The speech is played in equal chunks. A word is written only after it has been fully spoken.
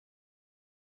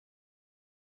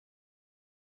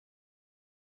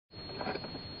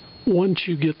Once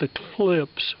you get the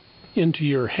clips into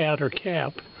your hat or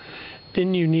cap,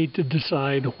 then you need to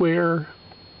decide where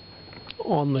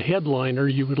on the headliner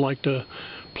you would like to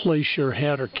place your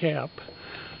hat or cap.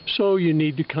 So you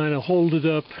need to kind of hold it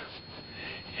up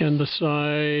and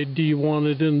decide, do you want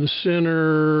it in the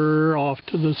center, off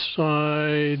to the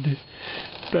side,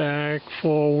 back,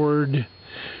 forward,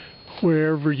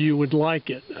 wherever you would like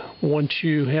it. Once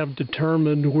you have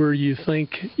determined where you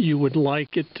think you would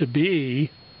like it to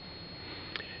be,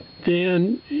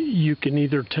 then you can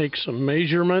either take some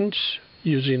measurements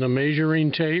using a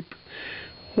measuring tape,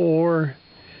 or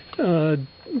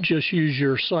just use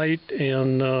your sight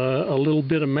and a little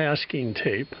bit of masking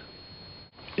tape.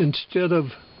 Instead of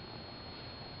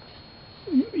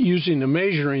using a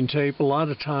measuring tape, a lot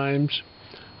of times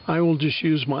I will just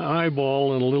use my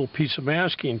eyeball and a little piece of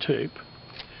masking tape.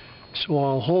 So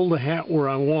I'll hold the hat where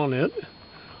I want it.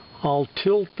 I'll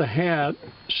tilt the hat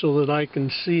so that I can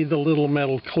see the little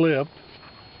metal clip,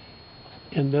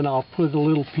 and then I'll put a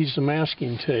little piece of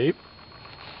masking tape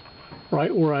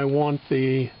right where I want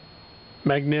the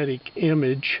magnetic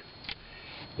image,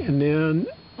 and then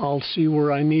I'll see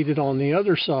where I need it on the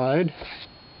other side,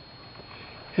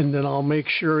 and then I'll make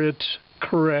sure it's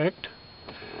correct.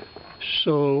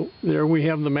 So there we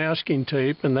have the masking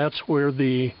tape, and that's where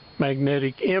the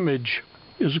magnetic image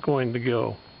is going to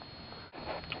go.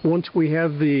 Once we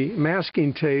have the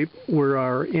masking tape where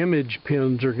our image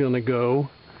pins are going to go,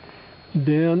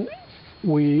 then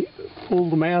we pull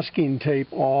the masking tape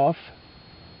off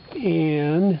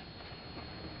and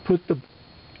put the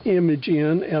image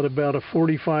in at about a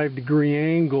 45-degree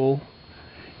angle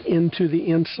into the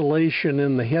insulation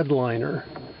in the headliner.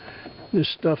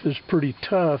 This stuff is pretty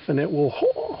tough and it will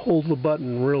hold the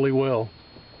button really well.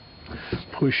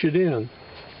 Push it in.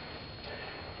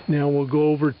 Now we'll go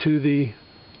over to the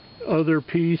other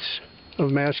piece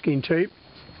of masking tape,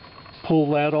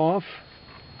 pull that off.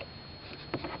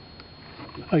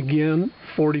 Again,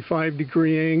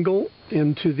 45-degree angle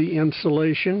into the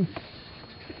insulation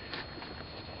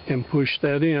and push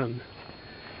that in.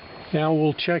 Now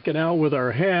we'll check it out with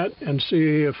our hat and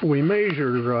see if we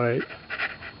measured right.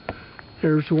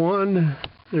 There's one,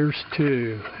 there's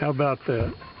two. How about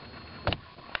that?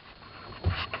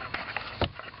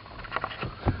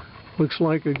 Looks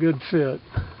like a good fit.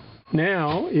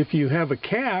 Now, if you have a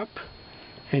cap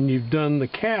and you've done the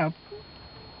cap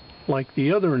like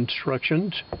the other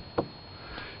instructions,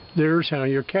 there's how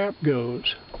your cap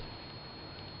goes.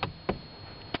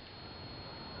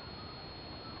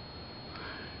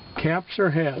 Caps or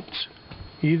hats,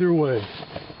 either way.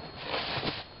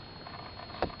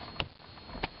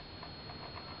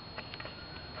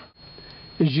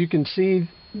 As you can see,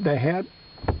 the hat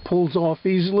pulls off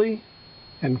easily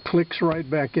and clicks right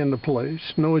back into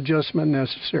place. No adjustment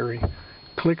necessary.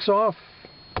 Clicks off,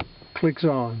 clicks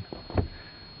on.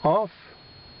 Off,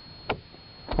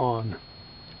 on.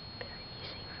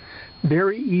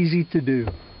 Very easy to do.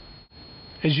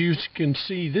 As you can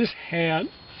see, this hat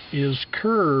is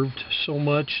curved so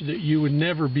much that you would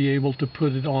never be able to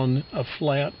put it on a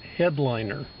flat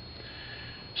headliner.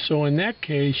 So in that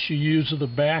case, you use the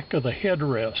back of the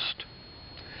headrest.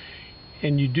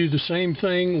 And you do the same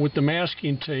thing with the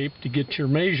masking tape to get your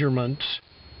measurements,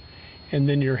 and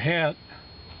then your hat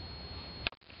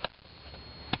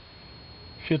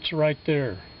fits right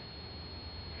there.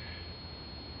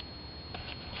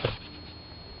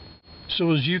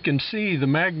 So as you can see, the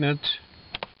magnets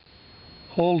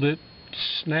hold it,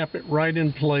 snap it right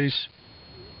in place,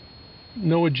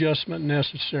 no adjustment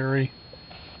necessary,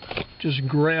 just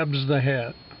grabs the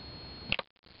hat.